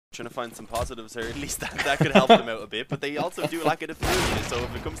Trying to find some positives here. At least that could help them out a bit. But they also do lack a diffusion, so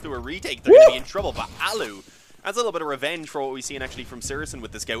if it comes to a retake, they're going to be in trouble. But allu, that's a little bit of revenge for what we've seen actually from Sirison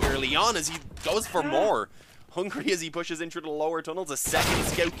with the scout early on as he goes for more. Hungry as he pushes in through the lower tunnels. A second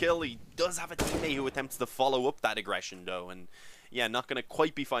scout kill. He does have a teammate who attempts to follow up that aggression though. And yeah, not going to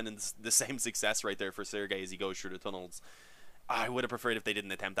quite be finding the same success right there for Sergey as he goes through the tunnels. I would have preferred if they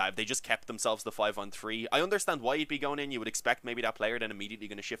didn't attempt that. If they just kept themselves the 5-on-3. I understand why he'd be going in. You would expect maybe that player then immediately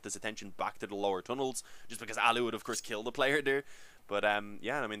going to shift his attention back to the lower tunnels. Just because allu would of course kill the player there. But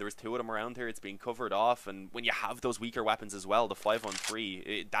yeah, I mean there was 2 of them around here. It's being covered off. And when you have those weaker weapons as well, the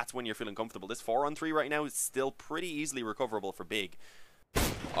 5-on-3, that's when you're feeling comfortable. This 4-on-3 right now is still pretty easily recoverable for Big.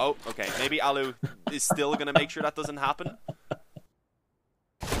 Oh, okay. Maybe allu is still going to make sure that doesn't happen.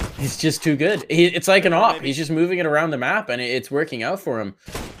 He's just too good. It's like an op. He's just moving it around the map, and it's working out for him.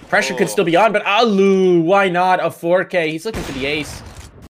 Pressure could still be on, but allu, why not? A 4K. He's looking for the ace.